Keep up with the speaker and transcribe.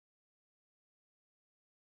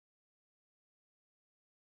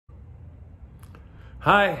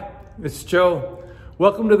Hi, it's Joe.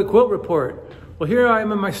 Welcome to the Quilt Report. Well, here I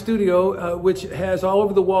am in my studio, which has all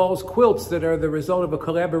over the walls quilts that are the result of a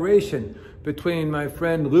collaboration between my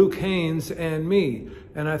friend Luke Haynes and me.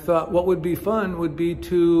 And I thought what would be fun would be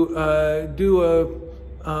to do a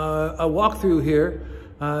walkthrough here,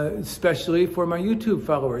 especially for my YouTube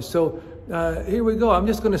followers. So here we go. I'm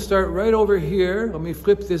just going to start right over here. Let me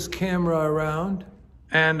flip this camera around.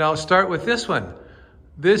 And I'll start with this one.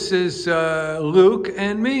 This is Luke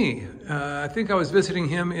and me. I think I was visiting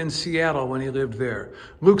him in Seattle when he lived there.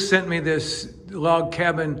 Luke sent me this log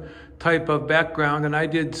cabin type of background, and I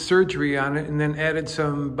did surgery on it and then added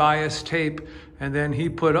some bias tape, and then he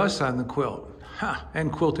put us on the quilt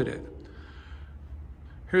and quilted it.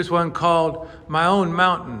 Here's one called My Own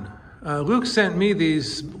Mountain. Luke sent me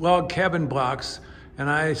these log cabin blocks, and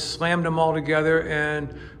I slammed them all together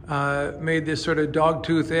and made this sort of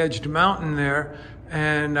dogtooth edged mountain there.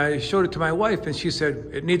 And I showed it to my wife, and she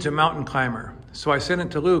said, it needs a mountain climber. So I sent it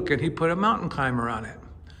to Luke, and he put a mountain climber on it.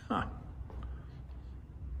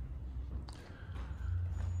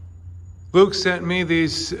 Luke sent me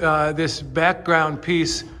these this background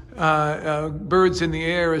piece, birds in the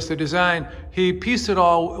air as the design. He pieced it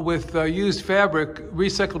all with used fabric,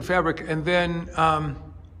 recycled fabric, and then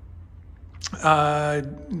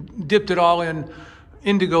dipped it all in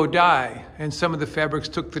indigo dye, and some of the fabrics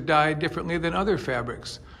took the dye differently than other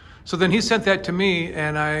fabrics. So then he sent that to me,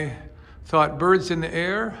 and I thought, birds in the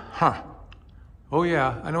air? Oh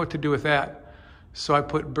yeah, I know what to do with that. So I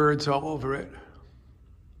put birds all over it.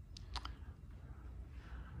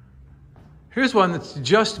 Here's one that's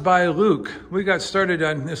just by Luke. We got started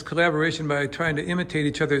on this collaboration by trying to imitate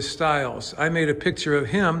each other's styles. I made a picture of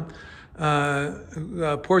him,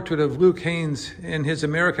 a portrait of Luke Haynes in his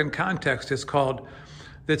American context, it's called.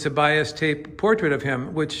 That's a bias tape portrait of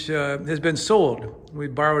him, which has been sold. We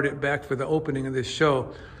borrowed it back for the opening of this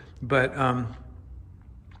show, but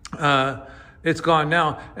it's gone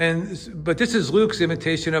now. But this is Luke's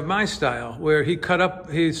imitation of my style, where he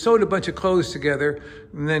sewed a bunch of clothes together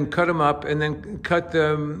and then cut them up and then cut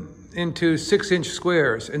them into 6-inch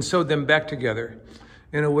squares and sewed them back together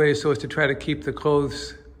in a way so as to try to keep the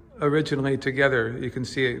clothes originally together. You can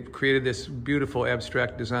see it created this beautiful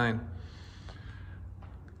abstract design.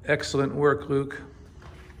 Excellent work, Luke.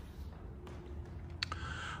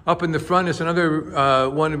 Up in the front is another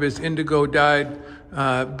one of his indigo dyed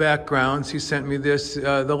backgrounds. He sent me this.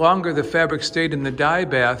 The longer the fabric stayed in the dye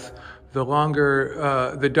bath, the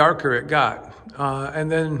darker it got.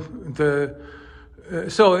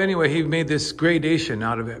 So anyway, he made this gradation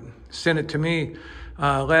out of it. Sent it to me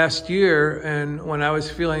last year, and when I was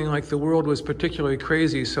feeling like the world was particularly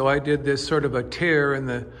crazy, so I did this sort of a tear in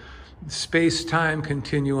the space-time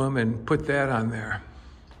continuum and put that on there.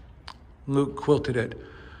 Luke quilted it.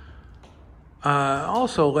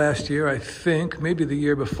 Also last year, I think, maybe the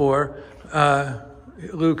year before,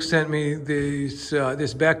 Luke sent me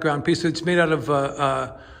this background piece. It's made out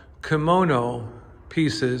of kimono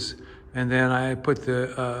pieces, and then I put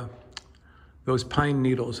those pine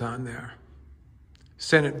needles on there.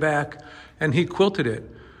 Sent it back, and he quilted it.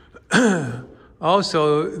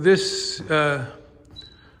 Also, this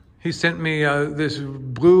he sent me this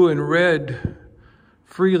blue and red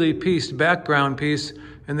freely pieced background piece,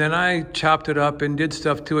 and then I chopped it up and did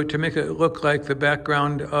stuff to it to make it look like the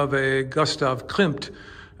background of a Gustav Klimt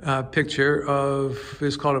picture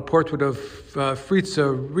it's called a portrait of Fritze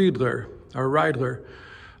Riedler.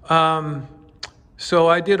 So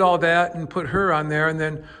I did all that and put her on there, and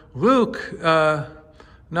then Luke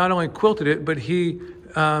not only quilted it, but he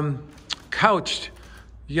couched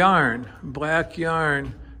yarn, black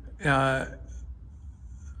yarn,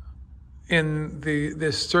 in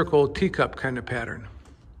this circle teacup kind of pattern.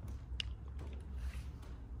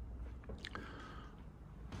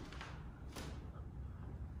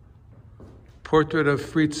 Portrait of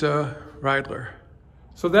Fritze Riedler.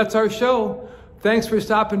 So that's our show. Thanks for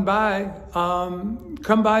stopping by.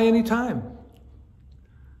 Come by anytime.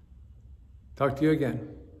 Talk to you again.